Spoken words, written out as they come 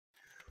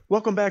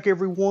Welcome back,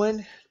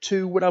 everyone,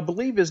 to what I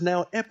believe is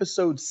now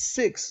episode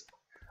 6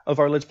 of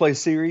our Let's Play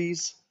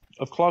series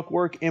of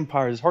Clockwork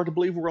Empires. It's hard to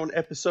believe we're on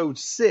episode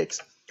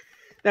 6.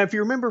 Now, if you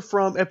remember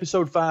from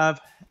episode 5,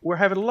 we're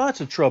having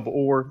lots of trouble,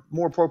 or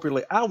more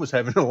appropriately, I was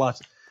having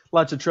lots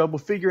of trouble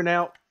figuring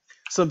out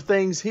some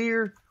things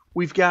here.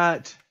 We've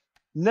got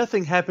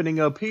nothing happening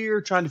up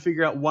here, trying to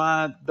figure out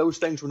why those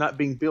things were not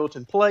being built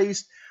and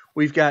placed.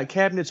 We've got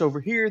cabinets over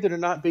here that are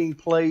not being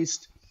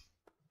placed.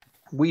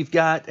 We've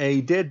got a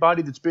dead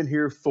body that's been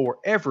here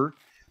forever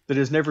that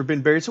has never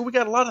been buried. So we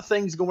got a lot of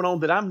things going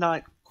on that I'm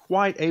not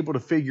quite able to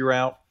figure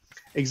out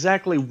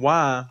exactly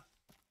why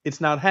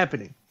it's not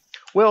happening.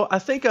 Well, I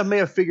think I may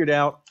have figured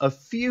out a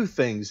few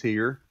things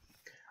here.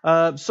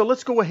 So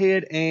let's go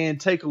ahead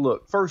and take a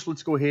look. First,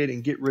 let's go ahead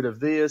and get rid of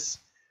this.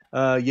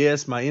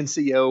 Yes, my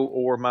NCO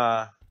or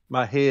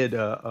my head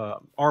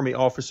army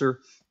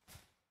officer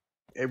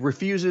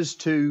refuses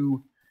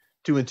to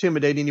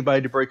intimidate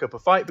anybody to break up a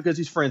fight because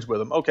he's friends with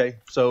them. Okay,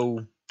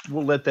 so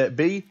we'll let that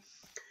be.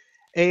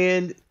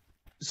 And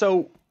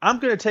so I'm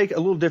going to take a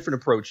little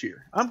different approach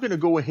here. I'm going to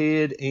go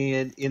ahead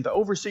and in the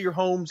overseer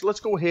homes,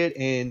 let's go ahead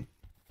and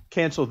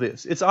cancel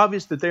this. It's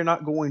obvious that they're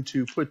not going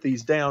to put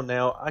these down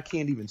now. I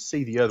can't even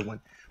see the other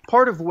one.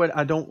 Part of what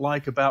I don't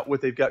like about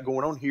what they've got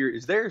going on here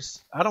is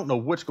I don't know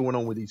what's going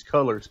on with these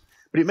colors,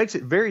 but it makes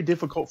it very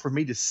difficult for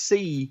me to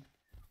see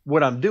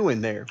what I'm doing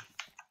there.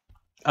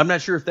 I'm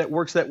not sure if that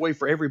works that way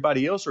for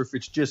everybody else or if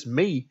it's just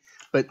me,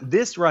 but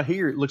this right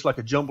here, it looks like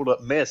a jumbled up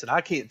mess and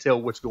I can't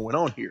tell what's going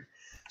on here.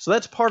 So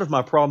that's part of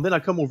my problem. Then I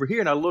come over here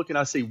and I look and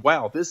I see,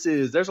 wow, there's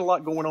a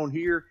lot going on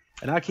here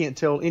and I can't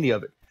tell any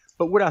of it.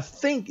 But what I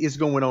think is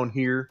going on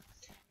here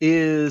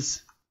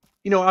is,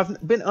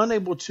 I've been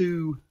unable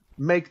to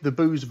make the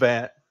booze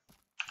vat,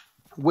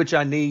 which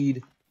I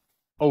need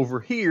over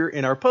here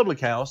in our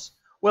public house.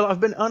 Well, I've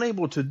been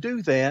unable to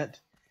do that,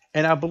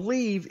 and I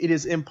believe it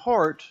is in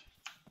part,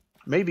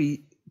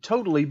 maybe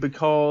totally,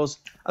 because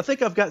I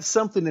think I've got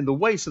something in the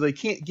way so they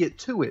can't get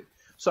to it.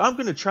 So I'm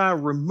going to try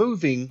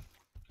removing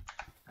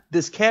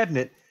this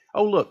cabinet.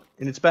 Oh, look,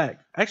 and it's back.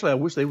 Actually, I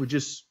wish they would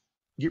just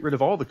get rid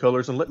of all the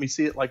colors and let me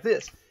see it like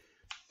this.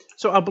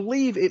 So I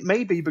believe it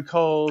may be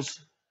because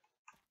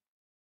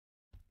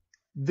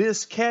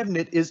this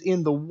cabinet is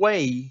in the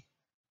way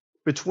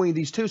between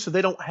these two, so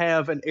they don't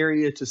have an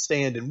area to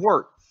stand and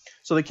work.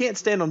 So they can't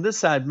stand on this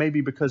side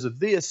maybe because of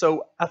this.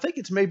 So I think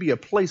it's maybe a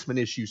placement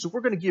issue. So we're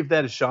going to give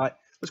that a shot.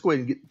 Let's go ahead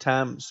and get the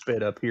time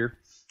sped up here.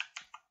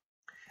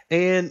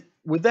 And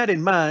with that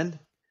in mind,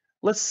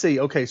 let's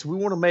see. Okay, so we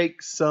want to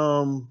make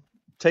some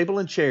table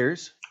and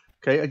chairs.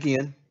 Okay,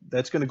 again,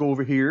 that's going to go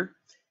over here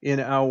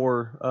in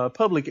our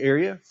public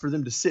area for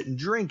them to sit and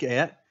drink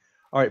at.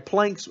 All right,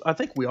 planks. I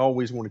think we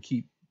always want to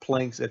keep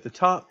planks at the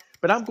top.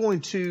 But I'm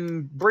going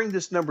to bring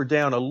this number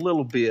down a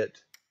little bit.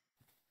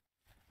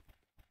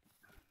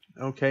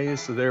 Okay,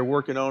 so they're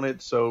working on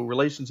it. So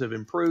relations have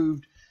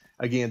improved.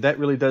 Again, that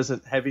really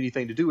doesn't have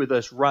anything to do with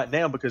us right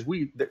now because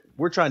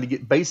we're trying to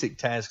get basic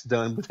tasks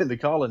done within the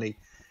colony.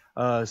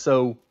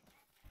 All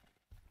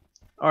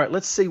right,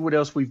 let's see what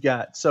else we've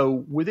got. So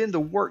within the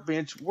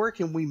workbench, where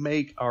can we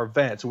make our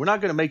vat? So we're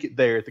not going to make it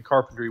there at the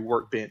carpentry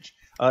workbench.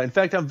 In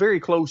fact, I'm very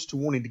close to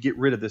wanting to get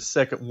rid of the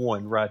second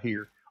one right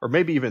here, or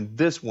maybe even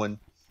this one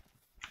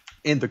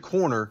in the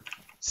corner,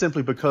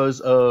 simply because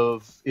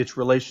of its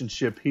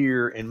relationship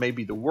here and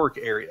maybe the work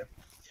area.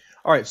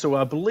 All right, so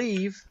I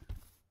believe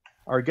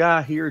our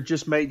guy here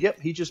just made,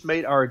 he just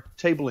made our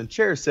table and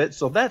chair set,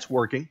 so that's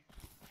working.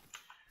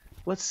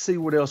 Let's see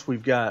what else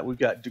we've got. We've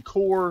got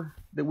decor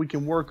that we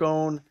can work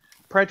on.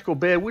 Practical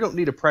bed. We don't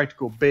need a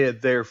practical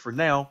bed there for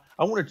now.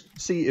 I want to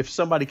see if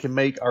somebody can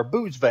make our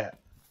booze vat.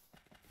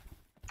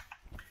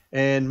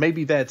 And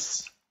maybe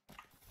that's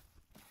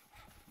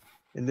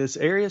in this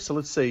area. So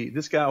let's see.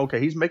 This guy, okay,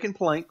 he's making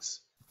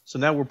planks. So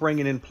now we're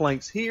bringing in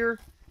planks here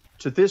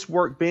to this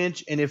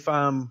workbench. And if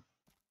I'm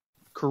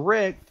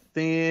correct,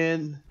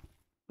 then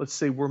let's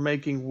see, we're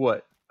making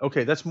what?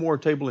 Okay, that's more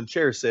table and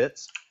chair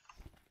sets.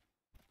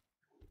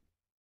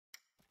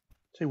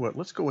 Tell you what,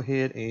 let's go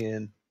ahead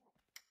and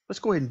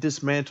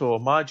dismantle a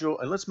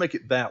module and let's make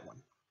it that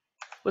one.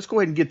 Let's go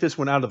ahead and get this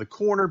one out of the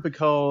corner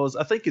because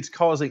I think it's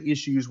causing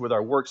issues with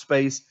our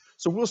workspace.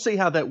 So we'll see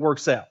how that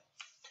works out.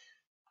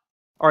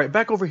 All right,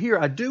 back over here,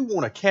 I do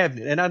want a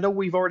cabinet, and I know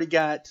we've already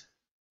got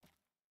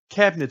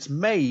cabinets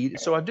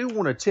made, so I do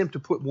want to attempt to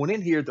put one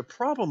in here. The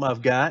problem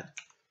I've got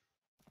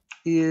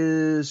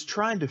is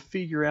trying to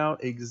figure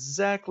out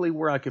exactly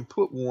where I can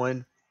put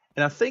one,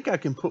 and I think I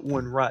can put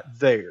one right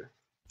there.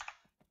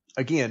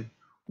 Again,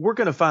 we're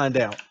going to find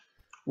out.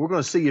 We're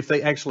going to see if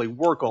they actually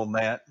work on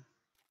that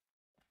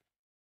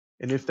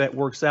and if that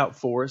works out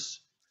for us.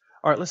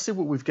 All right, let's see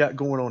what we've got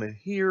going on in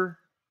here.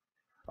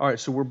 All right,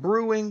 so we're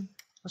brewing.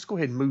 Let's go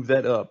ahead and move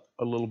that up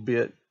a little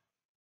bit.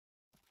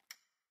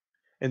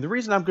 And the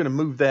reason I'm going to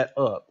move that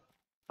up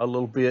a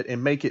little bit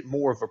and make it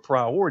more of a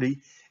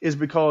priority is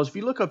because if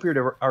you look up here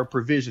to our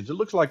provisions, it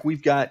looks like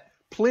we've got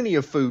plenty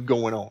of food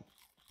going on.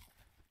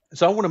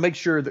 So I want to make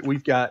sure that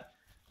we've got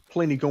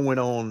plenty going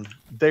on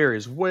there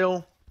as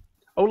well.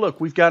 Oh, look,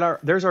 we've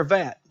got there's our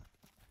vat.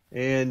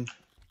 And,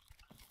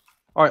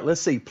 all right,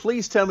 let's see.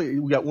 Please tell me,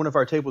 we got one of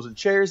our tables and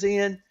chairs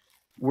in.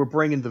 We're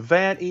bringing the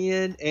vat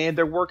in, and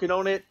they're working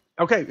on it.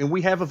 Okay, and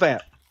we have a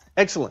vat.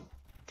 Excellent.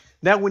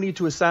 Now we need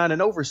to assign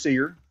an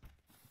overseer.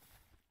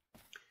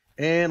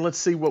 And let's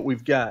see what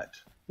we've got.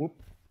 Whoop.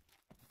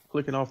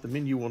 Clicking off the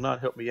menu will not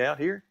help me out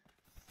here.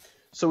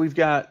 So we've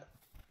got,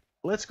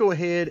 let's go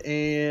ahead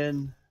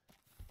and,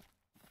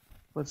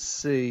 let's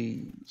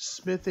see,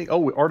 smithing.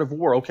 Oh, Art of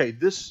War. Okay,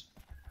 this.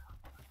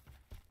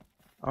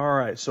 All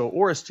right, so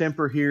Oris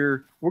Temper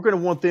here. We're going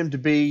to want them to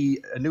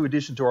be a new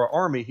addition to our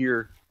army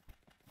here.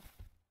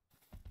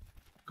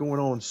 Going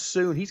on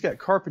soon. He's got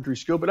carpentry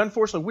skill, but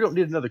unfortunately we don't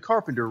need another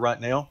carpenter right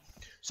now.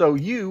 So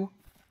you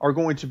are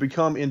going to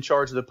become in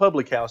charge of the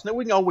public house. Now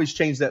we can always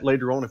change that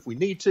later on if we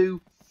need to,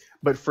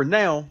 but for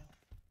now,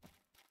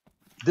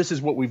 this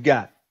is what we've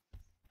got.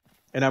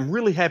 And I'm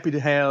really happy to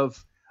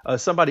have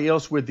somebody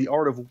else with the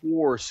Art of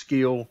War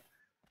skill,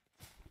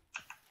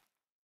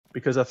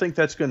 because I think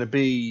that's going to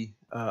be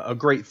a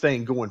great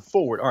thing going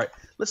forward. All right,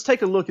 let's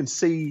take a look and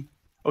see.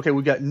 Okay,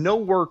 we've got no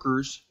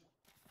workers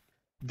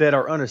that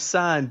are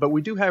unassigned, but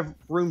we do have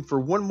room for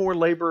one more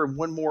laborer and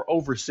one more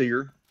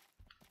overseer.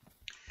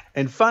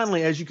 And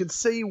finally, as you can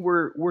see,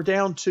 we're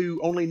down to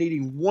only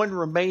needing one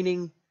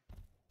remaining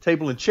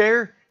table and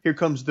chair. Here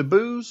comes the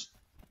booze.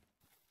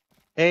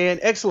 And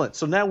excellent.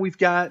 So now we've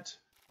got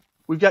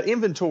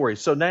inventory.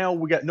 So now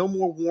we got no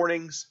more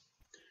warnings.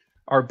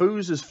 Our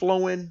booze is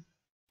flowing.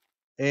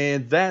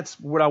 And that's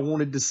what I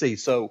wanted to see.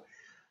 So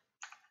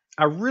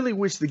I really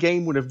wish the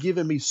game would have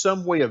given me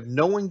some way of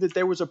knowing that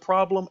there was a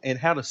problem and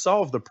how to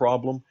solve the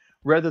problem,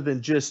 rather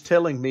than just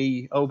telling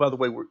me, oh, by the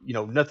way,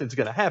 nothing's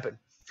going to happen.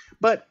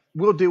 But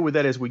we'll deal with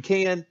that as we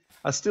can.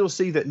 I still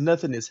see that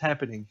nothing is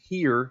happening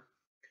here,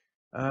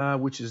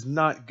 which is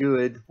not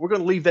good. We're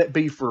going to leave that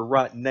be for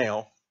right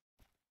now.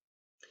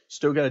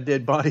 Still got a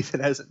dead body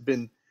that hasn't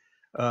been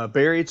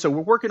buried. So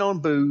we're working on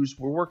booze.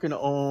 We're working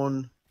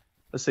on,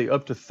 let's see,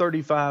 up to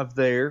 35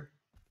 there.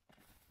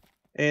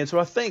 And so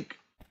I think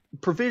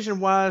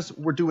provision-wise,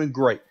 we're doing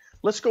great.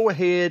 Let's go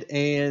ahead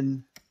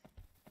and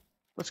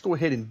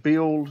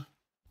build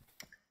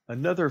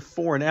another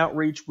foreign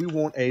outreach. We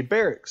want a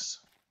barracks.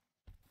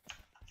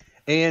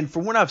 And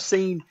from what I've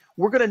seen,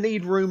 we're going to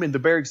need room in the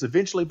barracks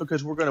eventually,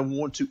 because we're going to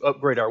want to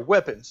upgrade our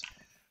weapons.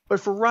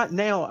 But for right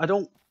now, I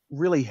don't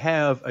really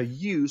have a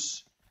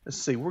use. Let's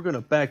see, we're going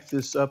to back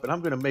this up, and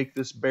I'm going to make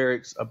this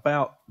barracks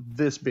about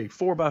this big,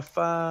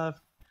 4x5.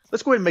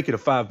 Let's go ahead and make it a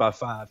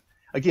 5x5.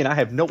 Again, I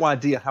have no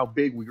idea how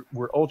big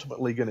we're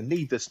ultimately going to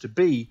need this to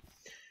be,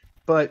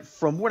 but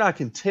from what I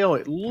can tell,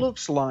 it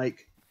looks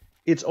like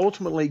it's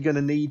ultimately going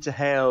to need to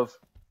have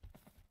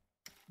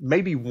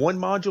maybe one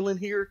module in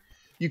here.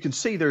 You can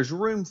see there's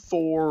room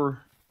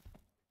for,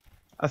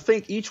 I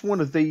think each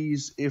one of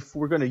these, if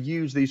we're going to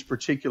use these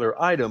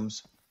particular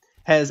items,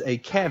 has a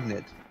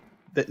cabinet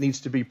that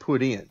needs to be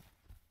put in.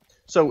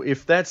 So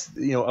if that's,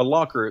 a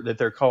locker that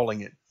they're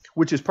calling it,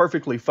 which is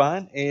perfectly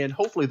fine, and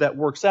hopefully that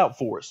works out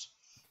for us.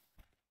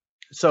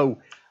 So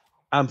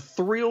I'm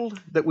thrilled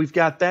that we've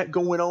got that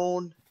going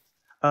on.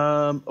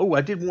 Oh,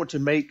 I did want to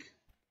make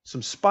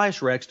some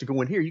spice racks to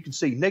go in here. You can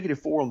see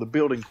 -4 on the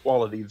building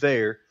quality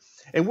there.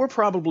 And we're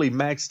probably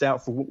maxed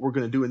out for what we're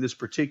going to do in this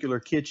particular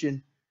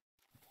kitchen.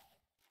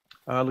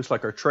 Looks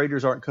like our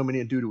traders aren't coming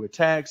in due to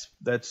attacks.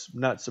 That's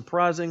not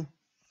surprising.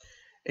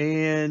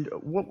 And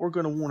what we're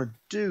going to want to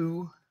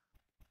do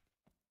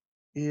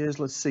is,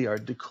 let's see, our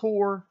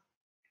decor.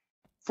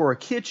 For a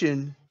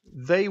kitchen,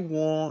 they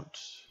want,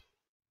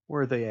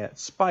 where are they at?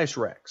 Spice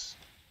racks,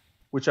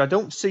 which I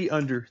don't see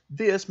under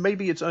this.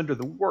 Maybe it's under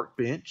the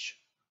workbench.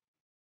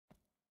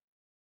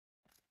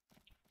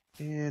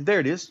 And there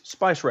it is,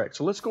 spice rack.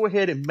 So let's go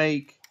ahead and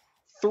make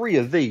 3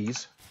 of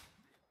these.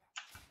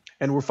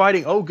 And we're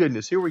fighting, oh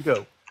goodness, here we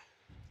go.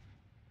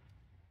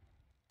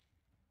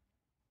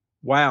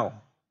 Wow.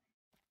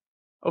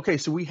 Okay,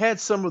 so we had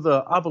some of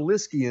the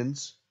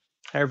obeliskians,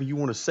 however you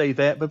want to say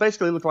that, but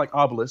basically they look like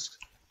obelisks.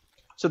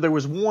 So there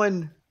was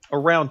one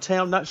around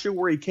town, not sure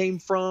where he came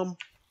from,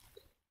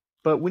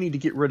 but we need to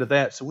get rid of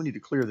that. So we need to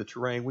clear the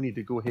terrain. We need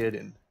to go ahead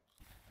and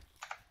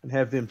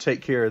have them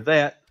take care of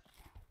that.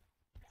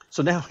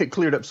 So now it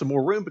cleared up some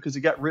more room because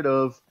it got rid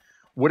of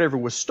whatever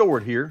was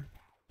stored here.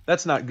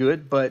 That's not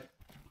good, but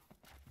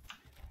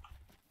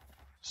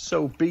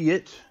so be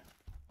it.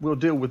 We'll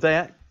deal with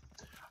that.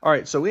 All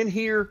right, so in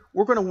here,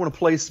 we're going to want to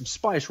place some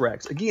spice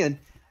racks. Again,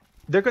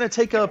 they're going to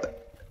take up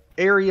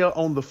area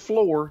on the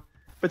floor,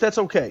 but that's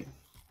okay.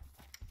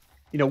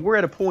 We're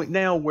at a point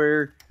now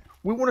where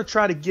we want to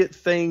try to get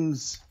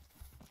things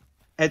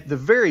at the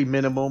very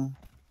minimum.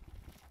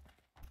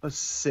 Let's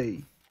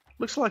see.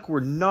 Looks like we're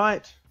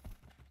not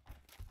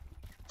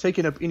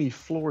taking up any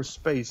floor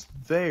space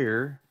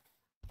there.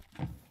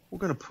 We're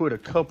going to put a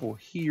couple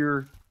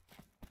here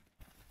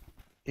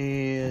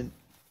and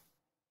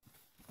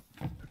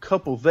a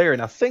couple there,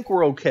 and I think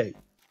we're okay.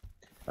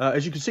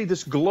 As you can see,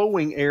 this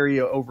glowing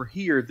area over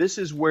here, this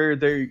is where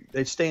they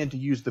stand to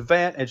use the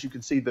vat, as you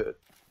can see the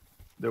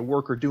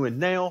worker doing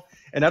now.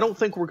 And I don't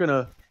think we're going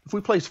to if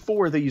we place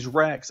 4 of these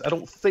racks, I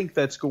don't think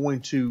that's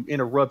going to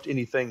interrupt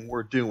anything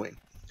we're doing.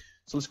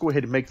 So let's go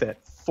ahead and make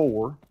that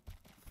 4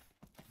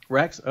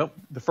 racks. Oh,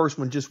 the first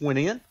one just went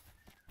in.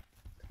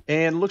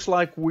 And looks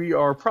like we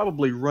are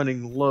probably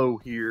running low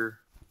here.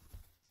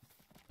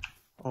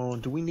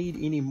 Do we need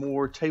any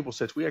more table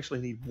sets? We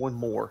actually need 1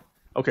 more.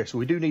 Okay, so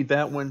we do need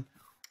that one.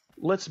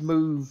 Let's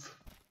move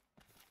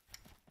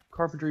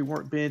carpentry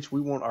workbench.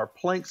 We want our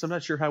planks. I'm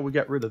not sure how we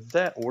got rid of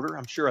that order.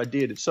 I'm sure I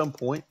did at some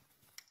point.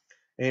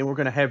 And we're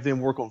going to have them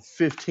work on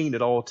 15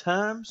 at all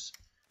times.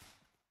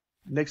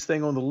 Next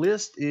thing on the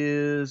list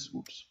is,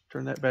 oops,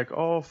 turn that back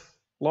off.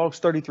 Logs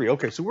 33.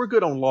 Okay, so we're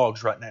good on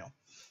logs right now.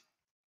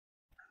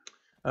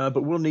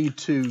 But we'll need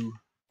to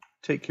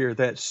take care of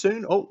that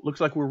soon. Oh, looks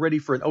like we're ready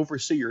for an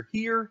overseer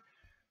here.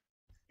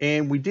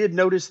 And we did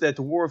notice that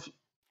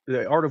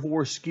the Art of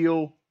War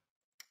skill,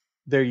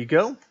 there you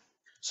go.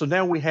 So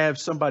now we have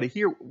somebody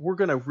here. We're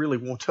going to really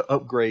want to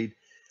upgrade.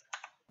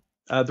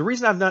 The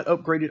reason I've not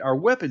upgraded our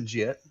weapons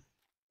yet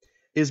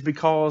is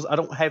because I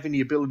don't have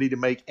any ability to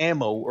make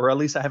ammo, or at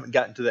least I haven't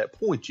gotten to that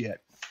point yet.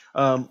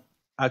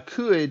 I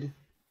could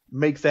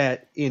make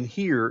that in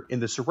here in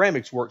the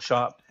ceramics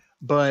workshop,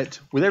 but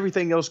with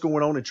everything else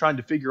going on and trying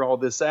to figure all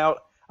this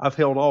out, I've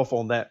held off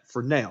on that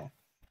for now.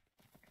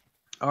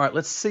 All right,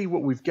 let's see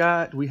what we've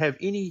got. Do we have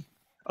any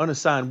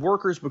unassigned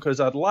workers?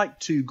 Because I'd like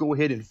to go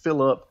ahead and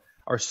fill up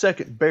our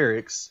second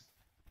barracks.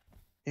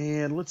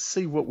 And let's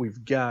see what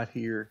we've got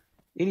here.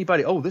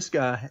 Anybody? Oh, this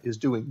guy is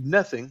doing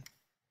nothing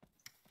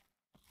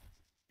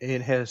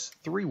and has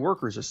 3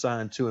 workers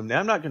assigned to him. Now,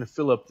 I'm not going to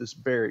fill up this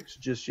barracks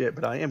just yet,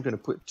 but I am going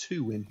to put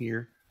 2 in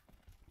here.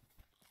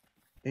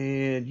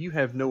 And you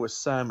have no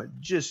assignment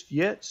just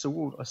yet, so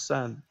we'll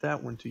assign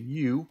that one to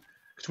you.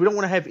 Because we don't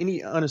want to have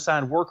any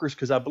unassigned workers,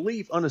 because I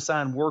believe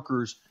unassigned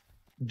workers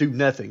do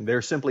nothing.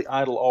 They're simply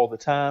idle all the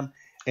time,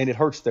 and it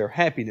hurts their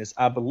happiness,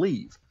 I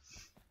believe.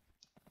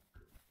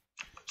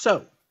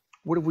 So,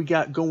 what have we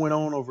got going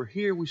on over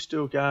here? We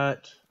still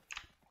got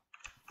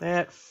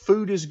that.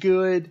 Food is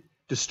good.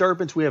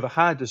 Disturbance, we have a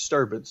high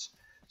disturbance.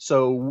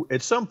 So,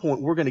 at some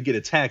point, we're going to get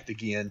attacked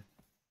again.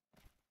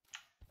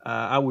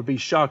 I would be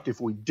shocked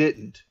if we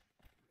didn't.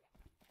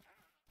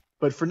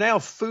 But for now,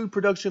 food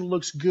production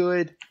looks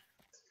good.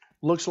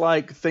 Looks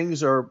like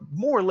things are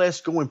more or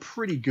less going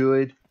pretty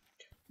good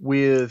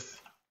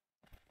with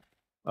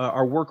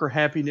our worker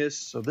happiness.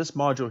 So this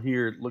module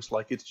here looks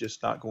like it's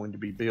just not going to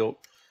be built.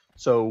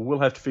 So we'll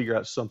have to figure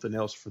out something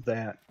else for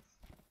that.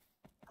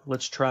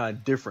 Let's try a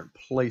different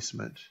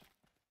placement.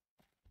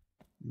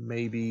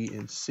 Maybe,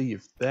 and see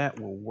if that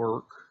will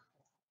work.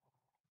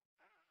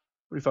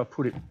 What if I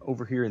put it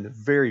over here in the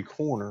very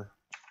corner?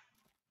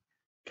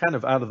 Kind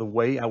of out of the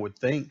way, I would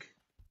think.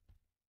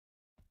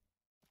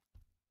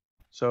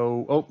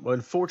 So, oh,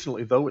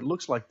 unfortunately, though, it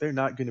looks like they're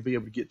not going to be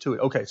able to get to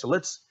it. Okay, so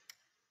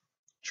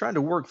trying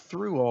to work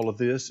through all of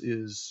this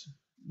is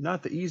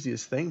not the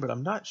easiest thing, but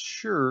I'm not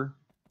sure.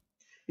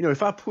 You know,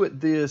 if I put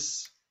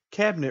this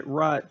cabinet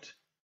right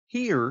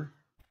here,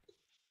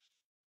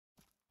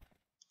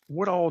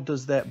 what all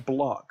does that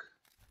block?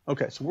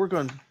 Okay, so we're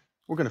going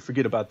to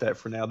forget about that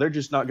for now. They're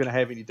just not going to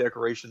have any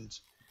decorations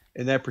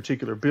in that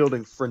particular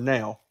building for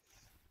now.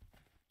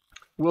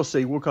 We'll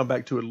see. We'll come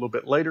back to it a little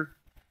bit later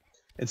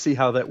and see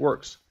how that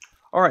works.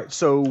 All right,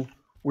 so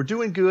we're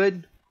doing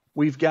good.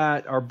 We've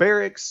got our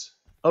barracks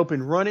up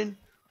and running.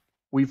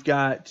 We've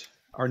got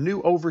our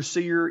new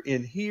overseer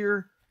in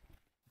here,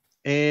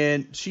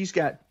 and she's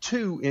got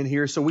 2 in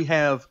here. So we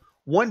have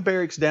 1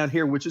 barracks down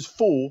here, which is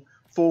full.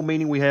 Full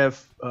meaning we have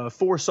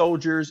 4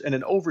 soldiers and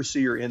an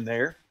overseer in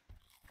there.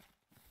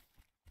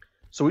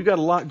 So we've got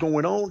a lot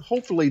going on.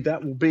 Hopefully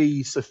that will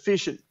be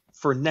sufficient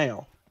for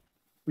now.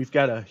 We've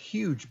got a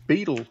huge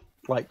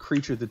beetle-like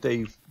creature that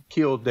they've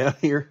killed down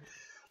here,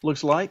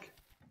 looks like.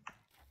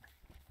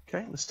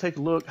 Okay, let's take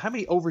a look. How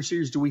many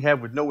overseers do we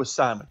have with no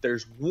assignment?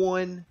 There's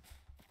 1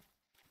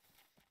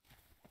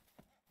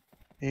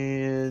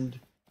 and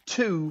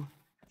 2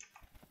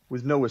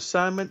 with no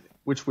assignment,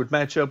 which would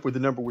match up with the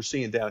number we're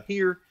seeing down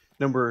here.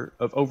 Number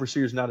of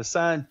overseers not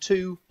assigned,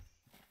 2.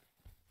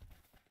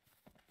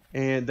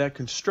 And that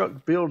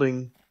construct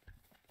building,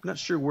 I'm not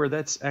sure where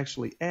that's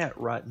actually at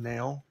right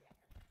now.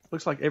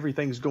 Looks like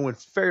everything's going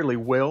fairly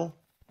well.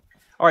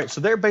 All right,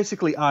 so they're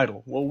basically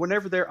idle. Well,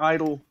 whenever they're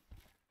idle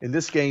in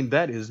this game,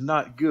 that is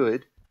not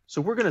good.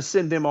 So we're going to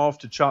send them off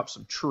to chop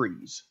some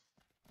trees.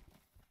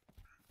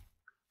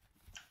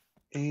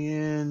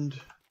 And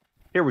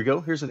here we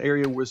go. Here's an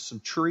area with some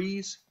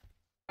trees.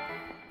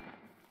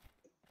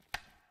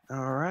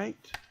 All right,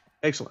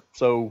 excellent.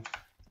 So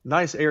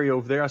nice area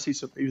over there. I see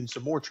even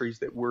some more trees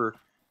that we're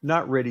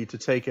not ready to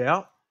take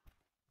out.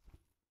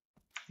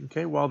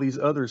 Okay, while these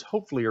others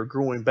hopefully are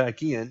growing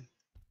back in.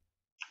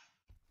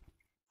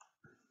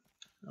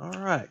 All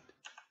right,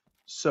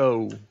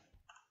 so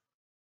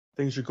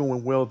things are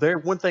going well there.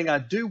 One thing I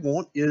do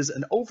want is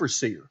an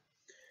overseer.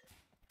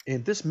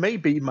 And this may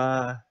be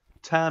my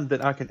time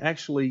that I can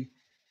actually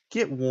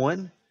get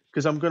one,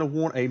 because I'm going to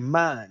want a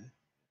mine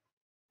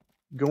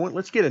going.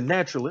 Let's get a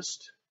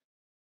naturalist.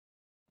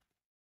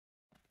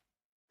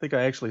 think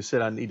I actually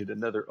said I needed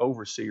another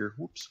overseer.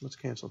 Whoops, let's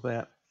cancel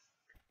that.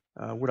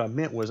 What I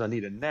meant was I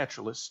need a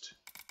naturalist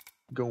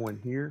going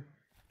here.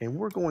 And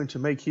we're going to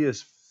make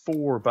his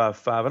 4 by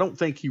 5. I don't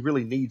think he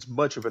really needs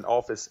much of an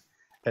office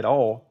at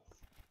all.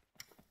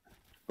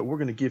 But we're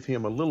going to give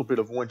him a little bit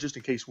of one just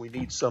in case we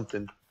need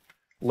something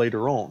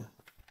later on.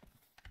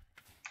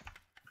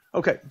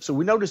 Okay, so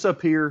we notice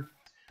up here,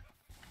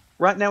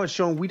 right now it's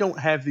showing we don't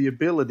have the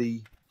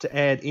ability to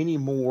add any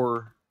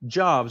more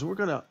jobs. We're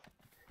going to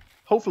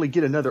hopefully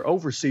get another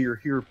overseer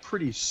here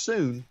pretty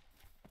soon.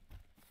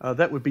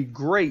 That would be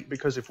great,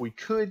 because if we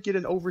could get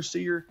an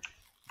overseer,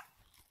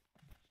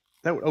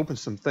 that would open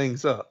some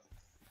things up.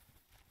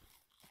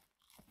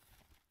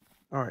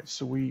 All right,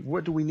 so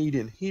what do we need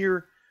in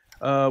here?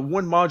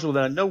 One module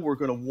that I know we're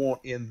going to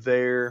want in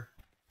there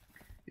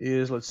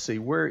is, let's see,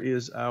 where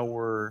is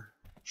our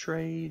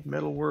trade,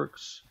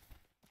 metalworks?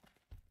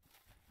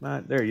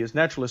 There he is,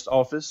 Naturalist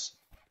office.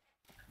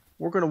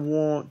 We're going to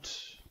want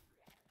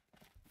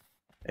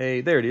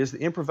there it is,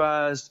 the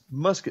improvised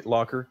musket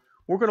locker.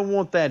 We're going to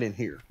want that in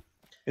here.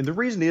 And the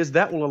reason is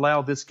that will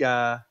allow this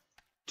guy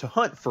to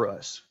hunt for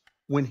us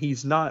when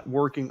he's not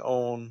working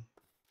on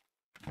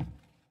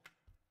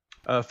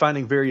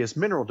finding various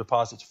mineral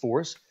deposits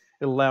for us.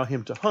 It'll allow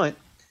him to hunt.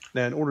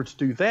 Now, in order to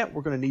do that,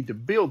 we're going to need to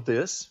build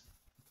this.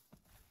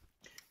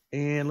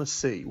 And let's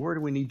see, where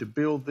do we need to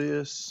build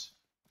this?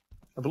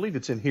 I believe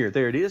it's in here.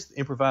 There it is, the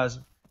improvised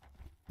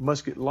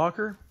musket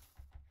locker.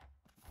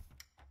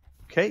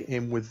 Okay,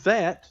 and with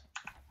that,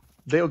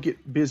 they'll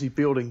get busy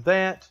building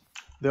that.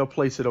 They'll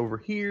place it over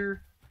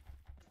here.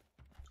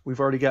 We've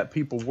already got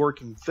people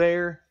working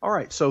there. All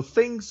right, so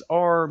things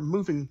are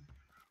moving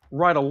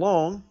right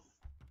along.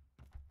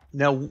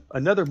 Now,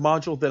 another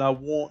module that I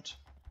want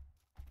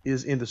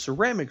is in the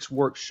ceramics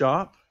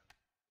workshop.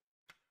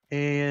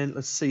 And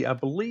let's see, I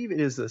believe it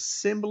is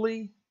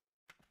assembly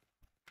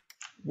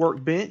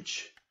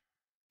workbench.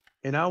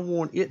 And I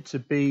want it to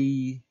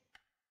be,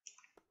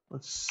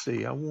 let's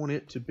see, I want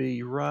it to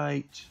be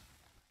right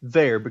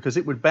there, because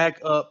it would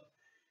back up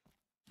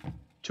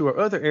to our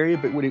other area,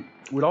 but it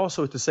would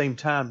also at the same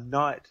time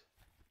not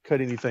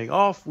cut anything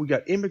off. We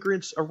got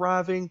immigrants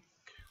arriving.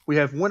 We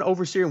have 1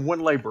 overseer and 1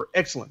 laborer.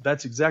 Excellent.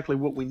 That's exactly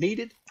what we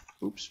needed.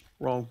 Oops,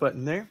 wrong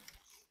button there.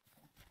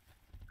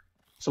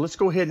 So let's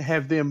go ahead and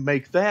have them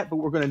make that, but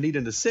we're going to need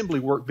an assembly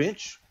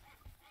workbench,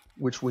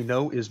 which we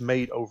know is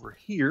made over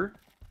here.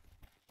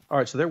 All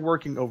right, so they're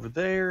working over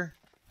there.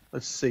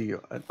 Let's see,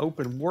 an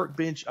open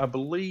workbench, I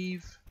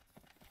believe.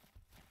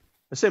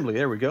 Assembly,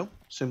 there we go.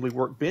 Assembly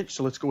workbench.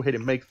 So let's go ahead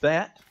and make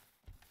that.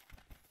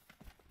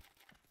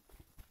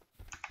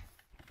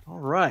 All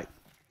right.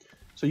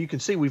 So you can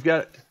see we've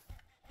got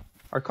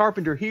our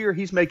carpenter here.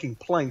 He's making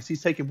planks.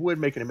 He's taking wood,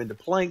 making them into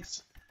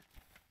planks.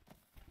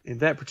 In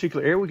that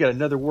particular area, we got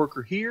another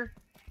worker here.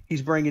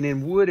 He's bringing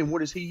in wood, and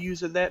what is he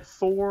using that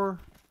for?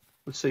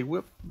 Let's see.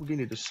 Whoop, we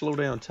need to slow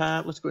down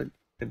time. Let's go ahead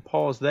and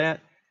pause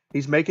that.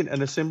 He's making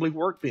an assembly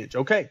workbench.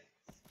 Okay.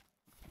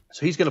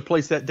 So he's going to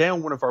place that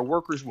down. One of our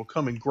workers will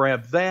come and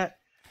grab that,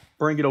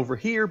 bring it over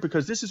here,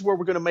 because this is where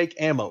we're going to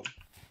make ammo.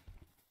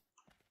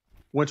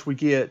 Once we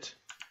get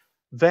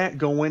that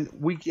going,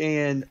 we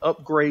can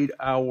upgrade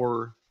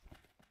our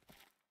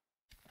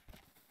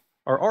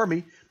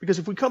army, because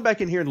if we come back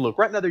in here and look,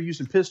 right now they're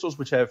using pistols,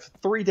 which have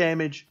 3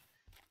 damage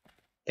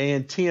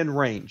and 10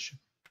 range.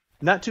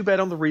 Not too bad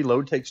on the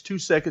reload, takes 2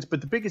 seconds,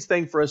 but the biggest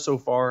thing for us so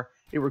far,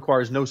 it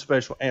requires no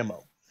special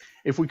ammo.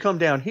 If we come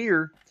down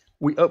here,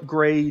 we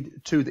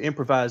upgrade to the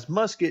improvised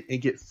musket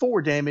and get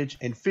 4 damage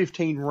and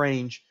 15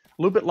 range.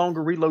 A little bit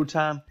longer reload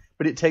time,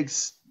 but it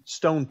takes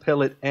stone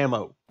pellet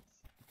ammo,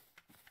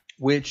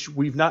 which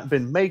we've not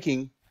been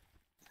making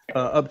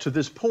up to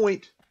this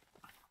point.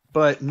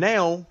 But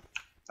now,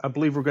 I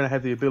believe we're going to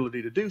have the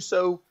ability to do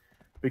so,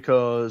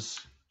 because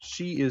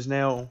she is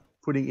now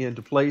putting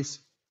into place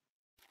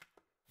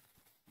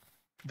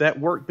that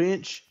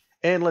workbench.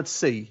 And let's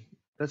see.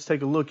 Let's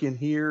take a look in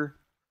here.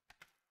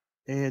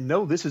 And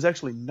no, this is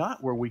actually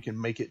not where we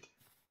can make it.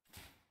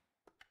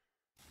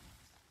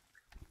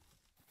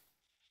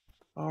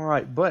 All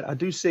right, but I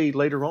do see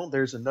later on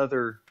there's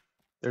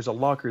a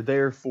locker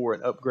there for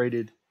an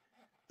upgraded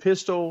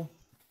pistol.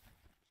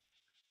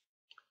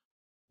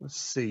 Let's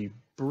see,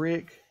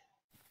 brick,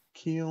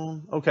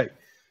 kiln. Okay,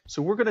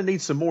 so we're going to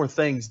need some more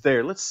things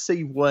there. Let's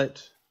see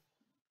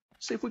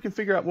if we can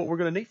figure out what we're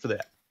going to need for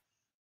that.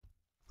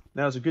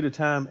 Now is as good a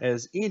time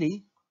as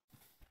any.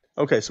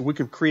 Okay, so we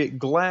can create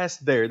glass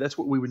there. That's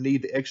what we would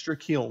need the extra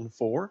kiln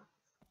for.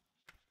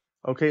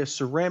 Okay, a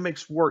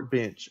ceramics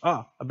workbench.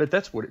 I bet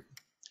that's what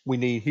we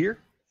need here.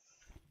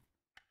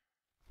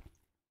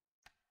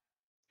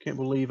 Can't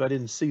believe I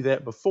didn't see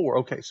that before.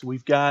 Okay, so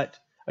we've got,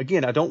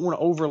 again, I don't want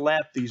to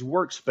overlap these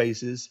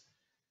workspaces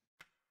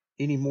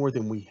any more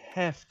than we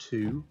have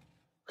to.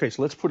 Okay,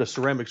 so let's put a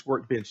ceramics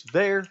workbench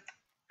there.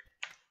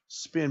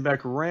 Spin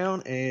back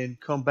around and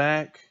come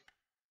back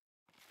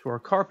to our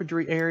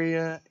carpentry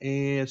area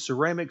and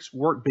ceramics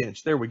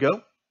workbench. There we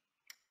go.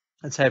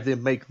 Let's have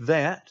them make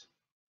that.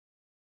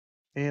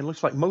 And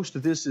looks like most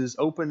of this is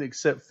open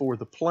except for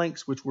the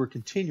planks, which we're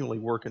continually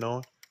working on.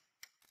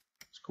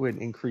 Let's go ahead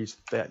and increase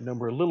that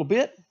number a little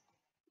bit.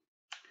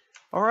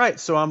 All right,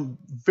 so I'm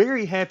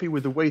very happy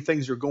with the way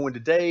things are going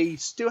today.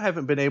 Still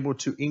haven't been able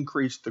to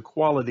increase the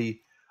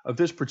quality of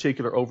this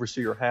particular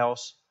overseer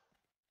house.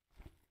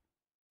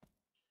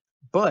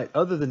 But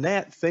other than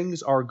that,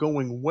 things are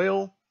going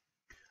well.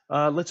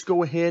 Let's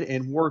go ahead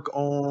and work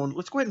on,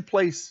 let's go ahead and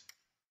place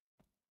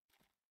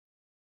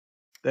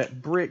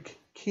that brick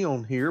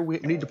kiln here. We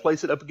need to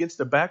place it up against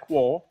the back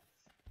wall.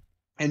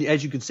 And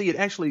as you can see, it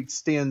actually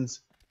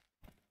extends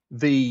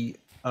the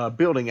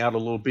building out a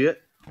little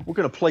bit. We're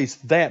going to place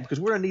that because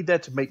we're going to need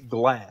that to make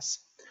glass.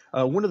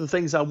 One of the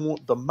things I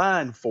want the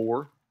mine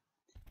for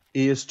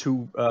is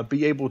to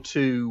be able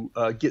to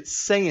get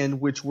sand,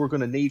 which we're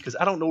going to need because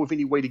I don't know of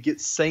any way to get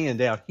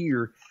sand out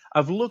here.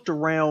 I've looked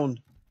around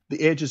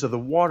the edges of the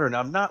water and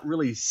I'm not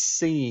really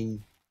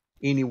seeing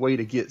any way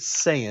to get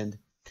sand.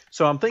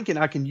 So I'm thinking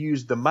I can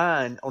use the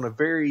mine on a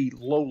very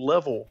low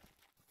level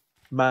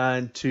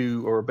mine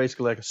or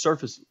basically like a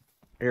surface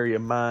area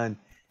mine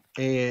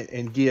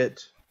and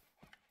get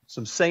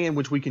some sand,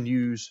 which we can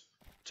use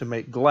to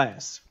make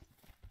glass.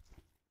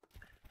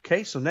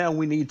 Okay, so now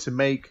we need to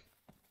make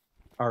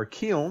our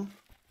kiln.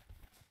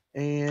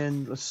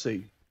 And let's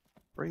see,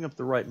 bring up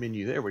the right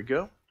menu. There we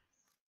go.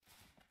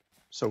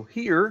 So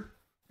here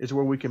is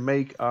where we can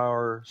make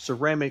our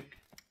ceramic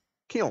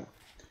kiln.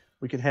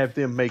 We can have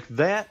them make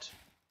that.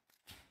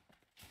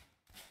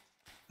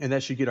 And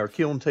that should get our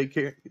kiln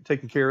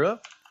taken care of.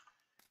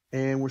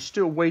 And we're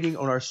still waiting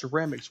on our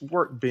ceramics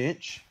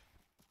workbench.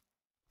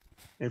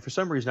 And for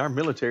some reason, our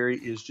military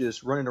is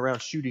just running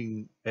around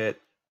shooting at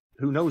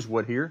who knows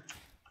what here.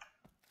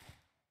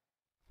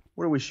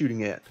 What are we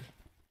shooting at?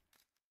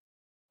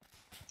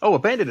 Oh, a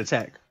bandit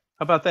attack.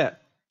 How about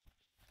that?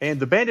 And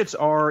the bandits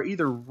are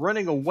either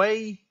running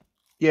away.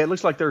 Yeah, it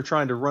looks like they're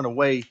trying to run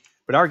away.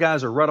 But our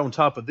guys are right on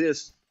top of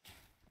this.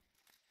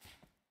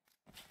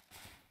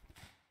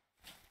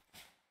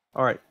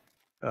 All right.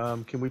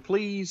 Can we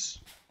please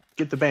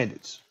get the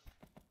bandits?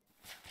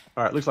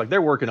 All right, looks like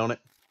they're working on it.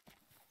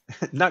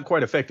 Not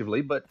quite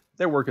effectively, but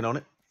they're working on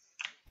it.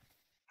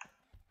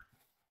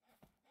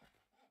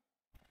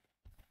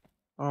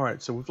 All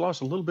right, so we've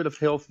lost a little bit of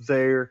health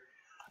there.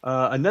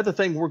 Another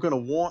thing we're going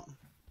to want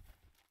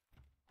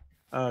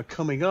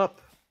coming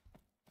up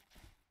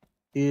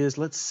is,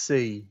 let's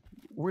see,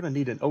 we're going to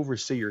need an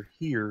overseer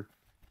here.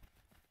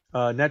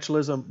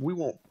 Naturalism, we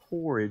want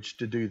Porridge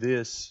to do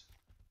this.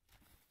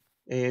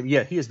 And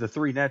yeah, he has the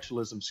 3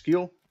 naturalism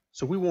skill.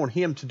 So we want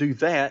him to do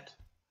that.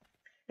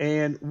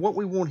 And what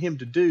we want him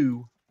to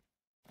do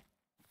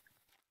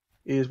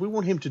is we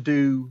want him to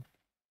do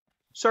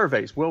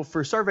surveys. Well,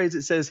 for surveys,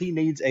 it says he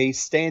needs a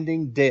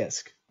standing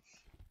desk.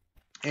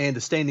 And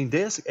the standing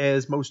desk,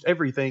 as most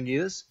everything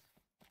is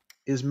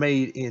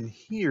made in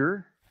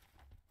here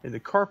in the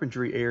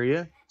carpentry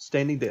area.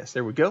 Standing desk.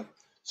 There we go.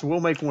 So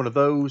we'll make one of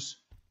those.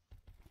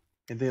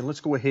 And then let's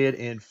go ahead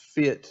and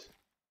fit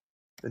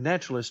the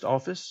naturalist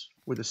office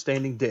with a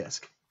standing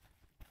desk.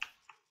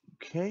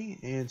 Okay,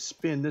 and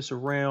spin this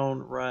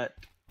around right.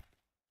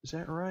 Is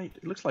that right?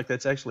 It looks like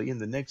that's actually in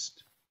the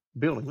next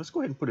building. Let's go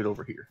ahead and put it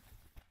over here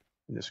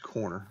in this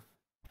corner.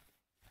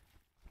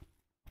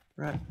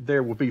 Right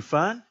there will be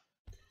fine.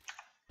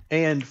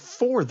 And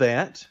for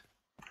that,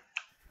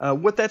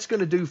 what that's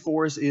going to do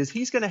for us is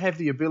he's going to have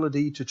the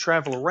ability to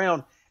travel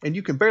around, and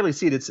you can barely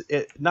see it. It's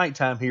at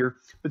nighttime here,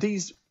 but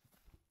these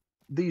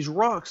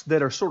rocks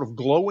that are sort of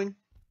glowing,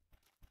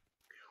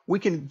 we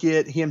can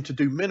get him to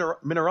do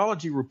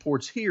mineralogy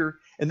reports here,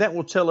 and that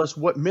will tell us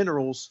what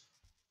minerals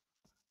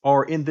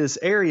are in this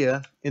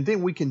area, and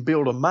then we can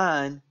build a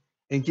mine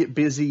and get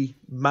busy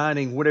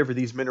mining whatever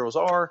these minerals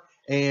are,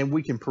 and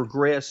we can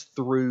progress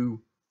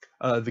through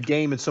the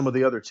game and some of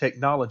the other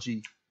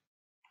technology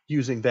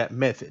using that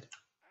method.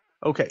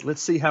 Okay,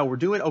 let's see how we're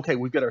doing. Okay,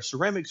 we've got our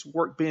ceramics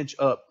workbench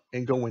up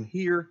and going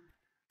here.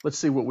 Let's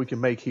see what we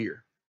can make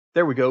here.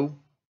 There we go.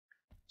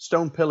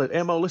 Stone pellet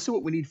ammo. Let's see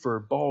what we need for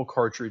ball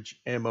cartridge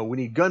ammo. We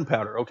need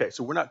gunpowder. Okay,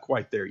 so we're not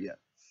quite there yet.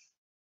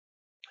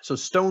 So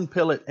stone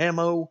pellet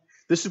ammo.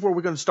 This is where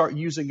we're going to start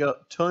using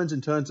up tons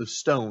and tons of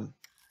stone.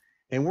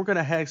 And we're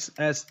going to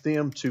ask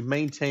them to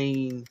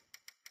maintain,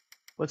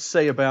 let's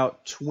say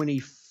about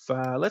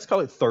 25, let's call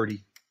it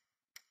 30.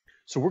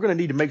 So we're going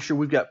to need to make sure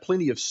we've got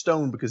plenty of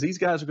stone because these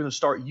guys are going to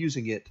start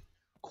using it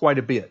quite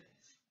a bit.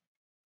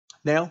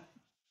 Now,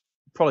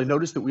 you probably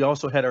noticed that we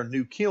also had our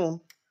new kiln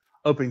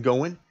up and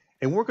going.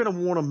 And we're going to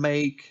want to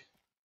make,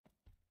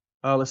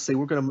 let's see,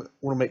 we're going to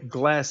want to make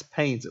glass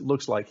panes, it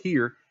looks like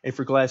here. And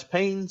for glass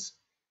panes,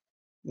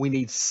 we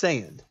need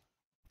sand.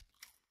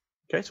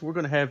 Okay, so we're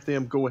going to have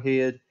them go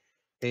ahead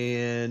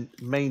and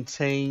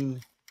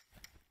maintain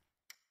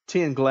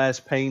 10 glass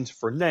panes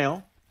for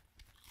now.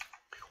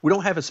 We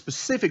don't have a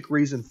specific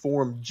reason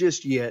for them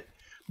just yet,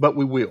 but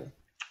we will.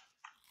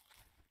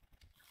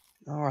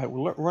 All right,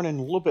 we're running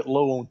a little bit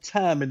low on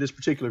time in this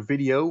particular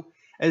video.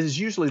 As is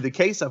usually the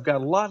case, I've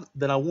got a lot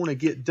that I want to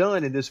get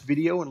done in this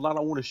video and a lot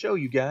I want to show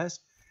you guys.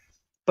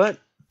 But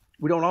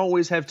we don't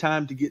always have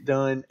time to get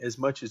done as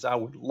much as I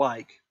would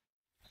like.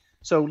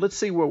 So let's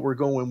see what we're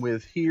going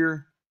with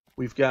here.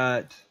 We've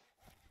got,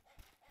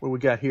 what we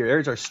got here?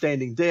 There's our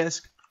standing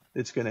desk.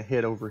 It's going to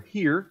head over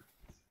here.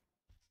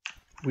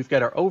 We've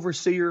got our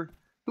overseer.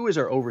 Who is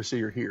our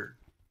overseer here?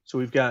 So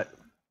we've got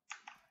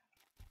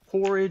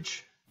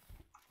Porridge,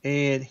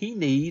 and he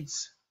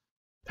needs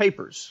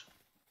papers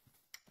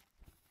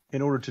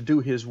in order to do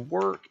his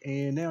work.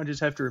 And now I just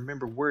have to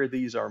remember where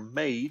these are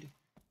made.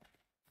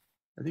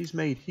 Are these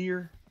made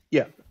here?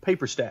 Yeah,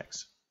 paper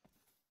stacks.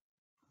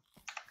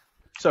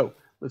 So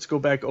let's go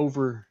back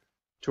over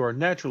to our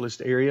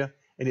naturalist area,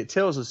 and it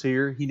tells us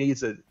here he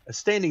needs a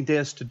standing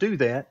desk to do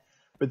that.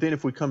 But then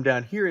if we come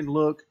down here and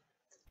look,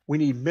 we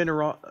need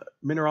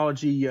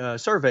mineralogy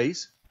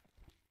surveys,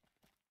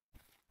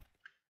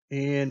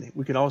 and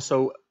we can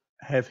also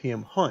have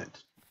him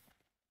hunt.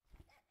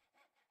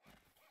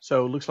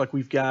 So it looks like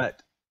we've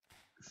got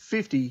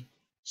 50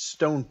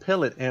 stone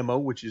pellet ammo,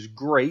 which is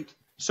great.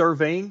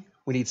 Surveying,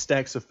 we need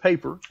stacks of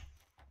paper,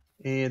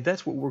 and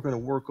that's what we're going to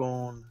work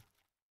on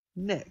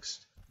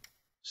next.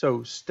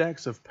 So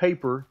stacks of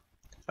paper,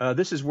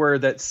 this is where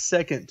that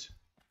second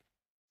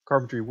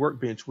carpentry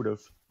workbench would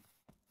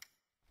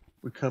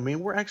come in.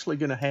 We're actually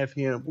going to have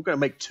him, we're going to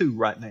make 2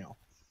 right now.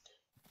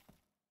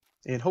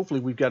 And hopefully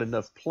we've got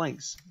enough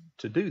planks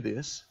to do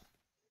this.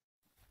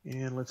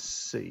 And let's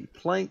see,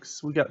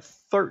 planks, we got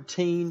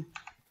 13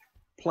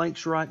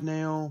 planks right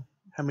now.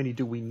 How many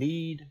do we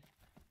need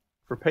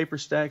for paper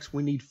stacks?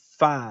 We need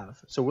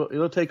 5. So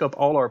it'll take up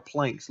all our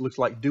planks, looks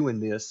like, doing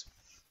this.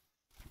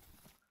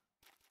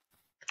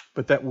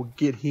 But that will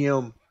get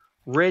him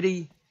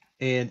ready.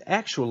 And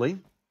actually,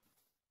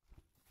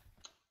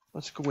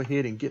 let's go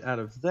ahead and get out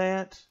of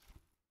that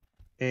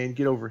and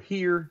get over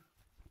here.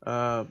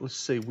 Let's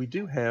see, we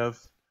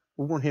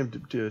want him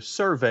to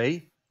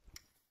survey.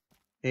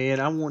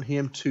 And I want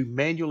him to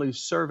manually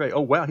survey.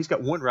 Oh, wow, he's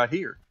got 1 right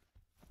here.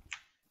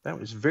 That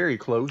was very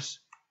close.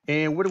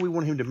 And what do we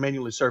want him to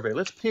manually survey?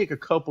 Let's pick a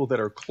couple that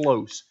are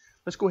close.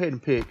 Let's go ahead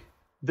and pick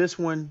this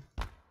one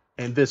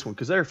and this one,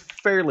 because they're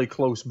fairly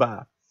close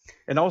by.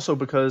 And also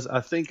because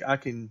I think I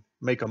can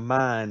make a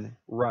mine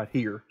right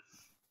here.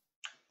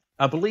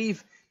 I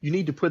believe you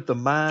need to put the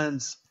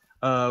mines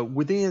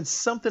within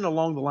something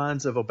along the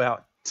lines of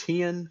about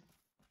 10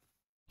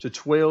 to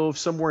 12,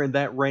 somewhere in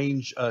that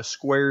range,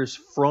 squares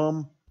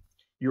from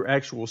your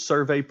actual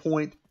survey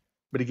point.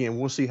 But again,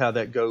 we'll see how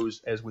that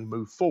goes as we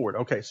move forward.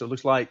 Okay, so it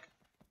looks like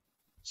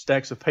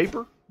stacks of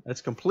paper.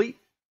 That's complete.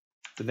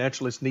 The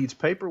naturalist needs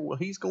paper. Well,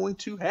 he's going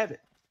to have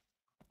it.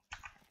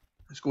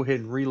 Let's go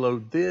ahead and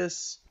reload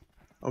this.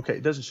 Okay,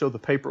 it doesn't show the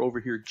paper over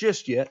here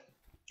just yet.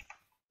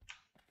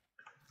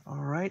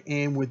 All right,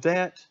 and with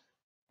that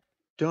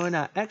done,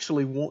 I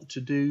actually want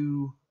to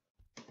do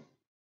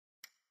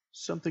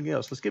something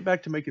else. Let's get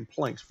back to making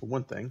planks for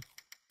one thing.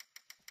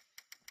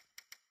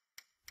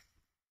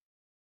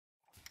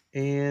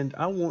 And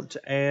I want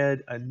to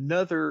add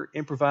another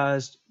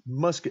improvised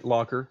musket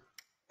locker,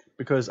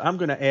 because I'm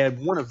going to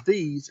add one of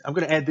these. I'm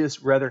going to add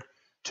this rather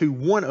to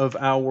one of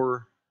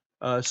our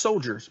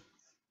soldiers.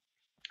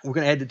 We're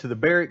going to add it to the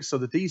barracks so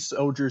that these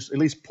soldiers, at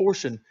least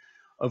portion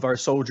of our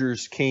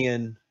soldiers,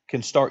 can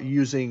start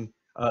using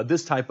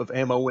this type of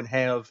ammo and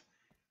have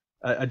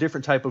a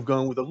different type of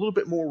gun with a little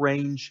bit more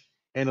range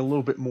and a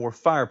little bit more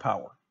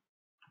firepower,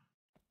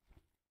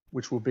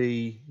 which will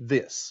be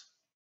this.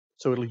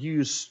 So it'll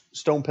use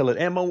stone pellet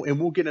ammo, and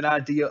we'll get an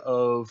idea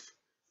of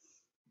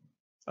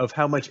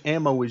how much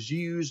ammo is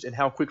used and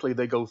how quickly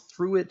they go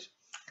through it.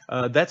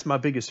 That's my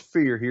biggest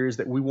fear here, is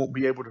that we won't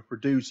be able to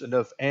produce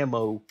enough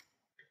ammo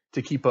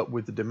to keep up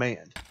with the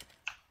demand.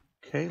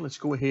 Okay, let's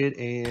go ahead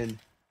and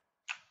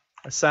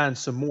assign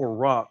some more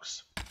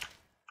rocks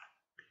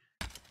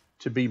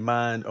to be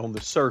mined on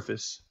the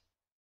surface.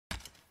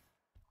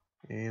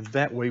 And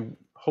that way,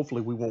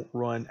 hopefully, we won't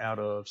run out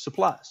of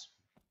supplies.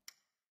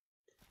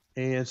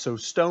 And so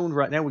stone,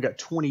 right now we got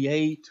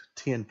 28,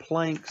 10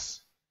 planks.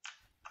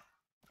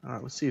 All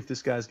right, let's see if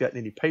this guy's gotten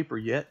any paper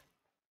yet.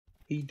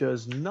 He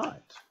does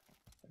not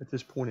at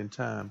this point in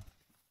time.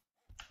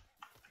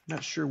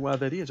 Not sure why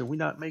that is. Are we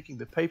not making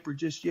the paper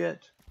just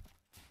yet?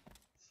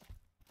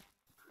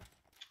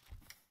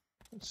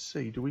 Let's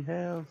see, do we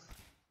have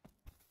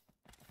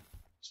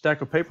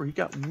stack of paper? He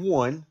got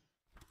 1,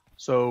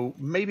 so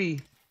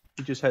maybe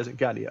he just hasn't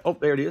got it yet. Oh,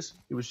 there it is.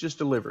 It was just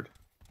delivered.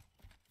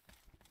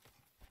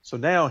 So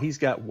now he's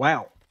got,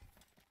 wow,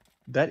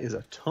 that is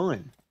a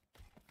ton.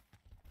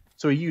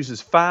 So he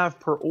uses 5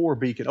 per ore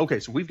beacon. Okay,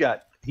 so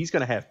he's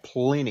going to have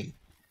plenty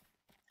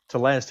to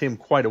last him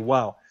quite a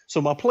while.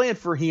 So my plan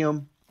for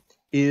him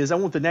is I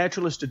want the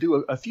naturalist to do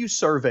a few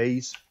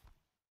surveys.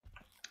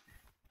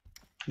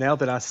 Now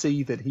that I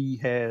see that he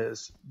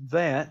has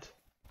that,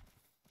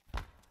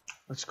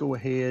 let's go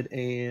ahead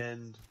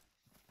and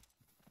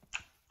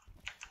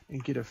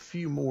get a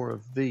few more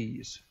of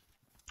these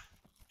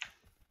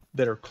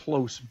that are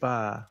close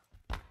by.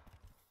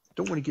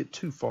 Don't want to get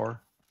too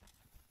far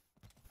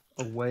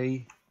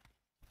away.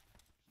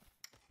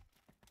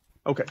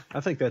 Okay, I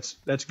think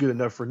that's good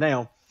enough for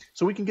now.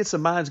 so we can get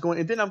some mines going.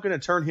 And then I'm going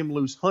to turn him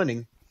loose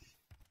hunting,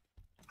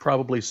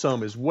 probably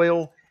some as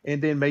well,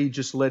 and then maybe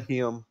just let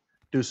him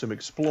do some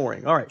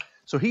exploring. All right,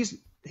 so he's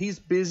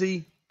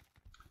busy.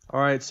 All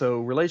right, so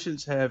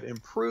relations have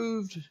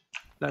improved.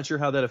 Not sure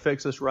how that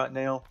affects us right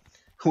now.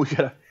 We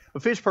got a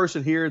fish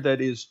person here that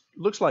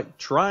looks like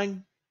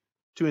trying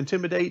to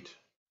intimidate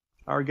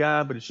our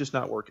guy, but it's just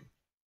not working.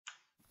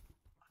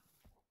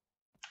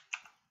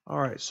 All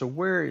right, so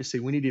where is he?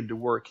 We need him to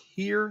work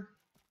here,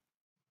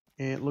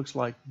 and it looks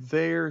like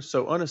there.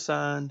 So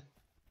unassigned.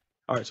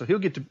 All right, so he'll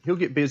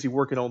get busy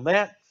working on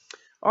that.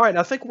 All right,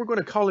 I think we're going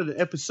to call it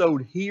an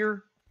episode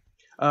here.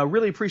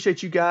 Really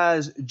appreciate you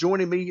guys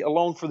joining me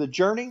along for the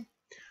journey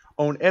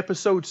on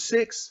episode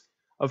 6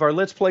 of our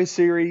Let's Play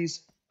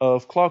series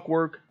of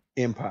Clockwork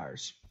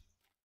Empires.